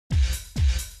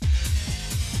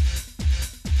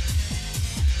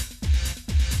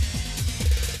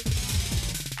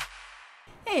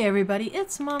Hey everybody,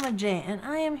 it's Mama J, and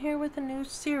I am here with a new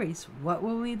series. What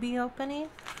will we be opening?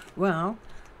 Well,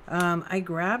 I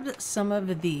grabbed some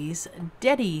of these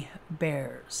Deddy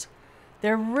bears.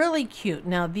 They're really cute.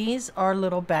 Now, these are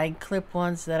little bag clip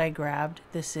ones that I grabbed.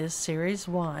 This is series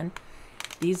 1.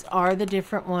 These are the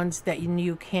different ones that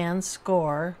you can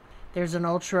score. There's an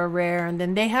ultra rare, and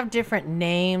then they have different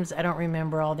names. I don't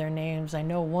remember all their names. I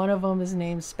know one of them is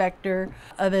named Spekter.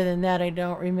 Other than that, I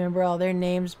don't remember all their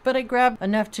names, but I grabbed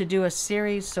enough to do a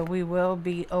series, so we will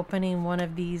be opening one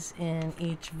of these in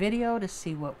each video to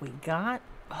see what we got.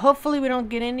 Hopefully we don't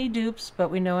get any dupes, but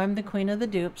we know I'm the queen of the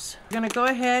dupes. I'm gonna go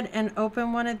ahead and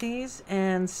open one of these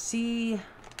and see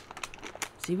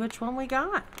which one we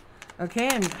got. Okay,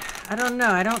 and I don't know.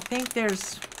 I don't think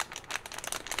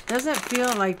doesn't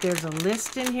feel like there's a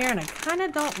list in here, and I kind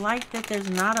of don't like that there's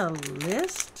not a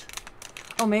list.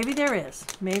 Oh, maybe there is.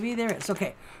 Maybe there is.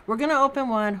 Okay, we're going to open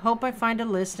one. Hope I find a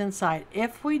list inside.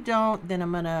 If we don't, then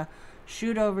I'm going to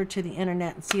shoot over to the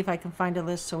internet and see if I can find a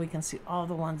list so we can see all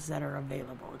the ones that are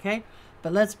available, okay?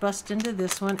 But let's bust into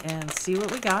this one and see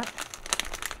what we got.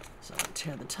 So I'll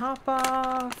tear the top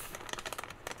off.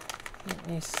 Let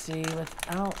me see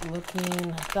without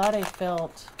looking. I thought I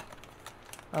felt...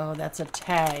 Oh, that's a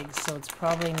tag, so it's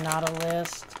probably not a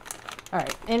list. All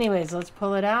right, anyways, let's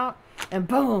pull it out, and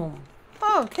boom.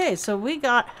 Okay, so we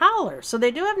got Howler. So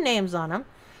they do have names on them.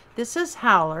 This is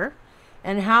Howler,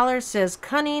 and Howler says,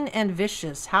 cunning and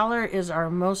vicious. Howler is our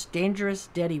most dangerous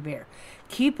Deddy bear.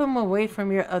 Keep him away from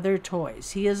your other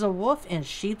toys. He is a wolf in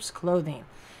sheep's clothing.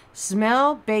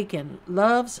 Smell bacon.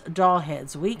 Loves doll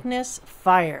heads. Weakness,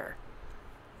 fire.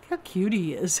 Look how cute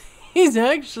he is. He's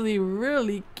actually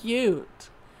really cute.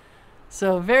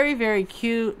 So very, very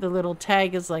cute. The little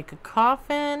tag is like a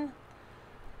coffin.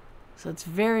 So it's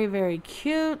very, very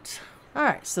cute. All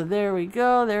right, so there we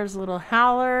go. There's little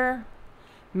Howler.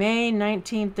 May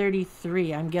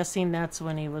 1933. I'm guessing that's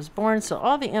when he was born. So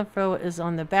all the info is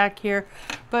on the back here.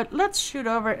 But let's shoot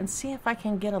over and see if I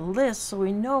can get a list so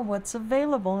we know what's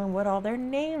available and what all their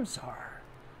names are.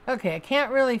 Okay, I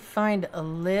can't really find a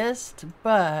list,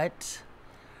 but...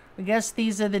 I guess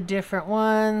these are the different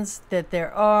ones that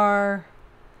there are.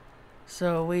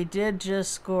 So we did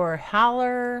just score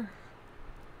Howler.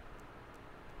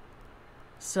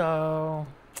 So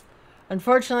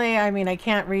unfortunately, I mean, I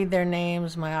can't read their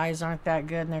names. My eyes aren't that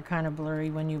good and they're kind of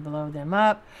blurry when you blow them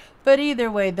up. But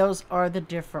either way, those are the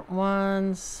different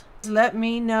ones. Let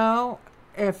me know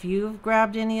if you've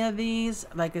grabbed any of these.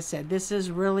 Like I said, this is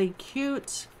really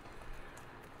cute.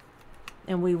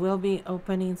 And we will be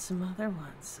opening some other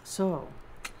ones. So,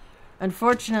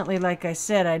 unfortunately, like I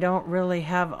said, I don't really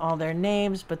have all their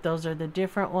names, but those are the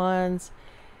different ones.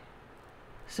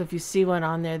 So if you see one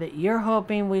on there that you're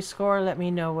hoping we score, let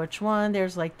me know which one.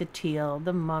 There's like the teal,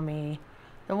 the mummy.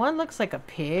 The one looks like a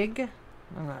pig.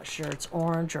 I'm not sure. It's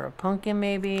orange or a pumpkin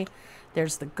maybe.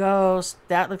 There's the ghost.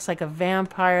 That looks like a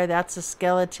vampire. That's a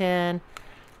skeleton.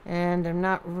 And I'm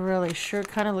not really sure.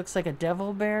 Kind of looks like a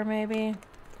devil bear maybe.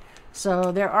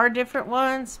 So there are different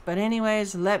ones, but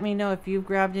anyways, let me know if you've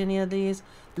grabbed any of these.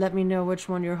 Let me know which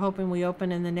one you're hoping we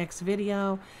open in the next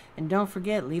video. And don't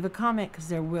forget, leave a comment because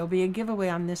there will be a giveaway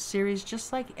on this series,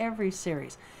 just like every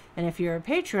series. And if you're a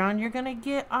Patreon, you're going to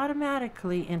get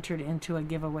automatically entered into a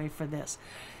giveaway for this.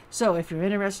 So if you're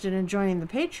interested in joining the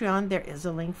Patreon, there is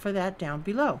a link for that down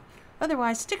below.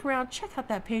 Otherwise, stick around, check out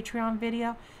that Patreon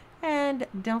video. And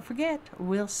don't forget,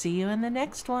 we'll see you in the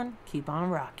next one. Keep on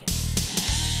rocking.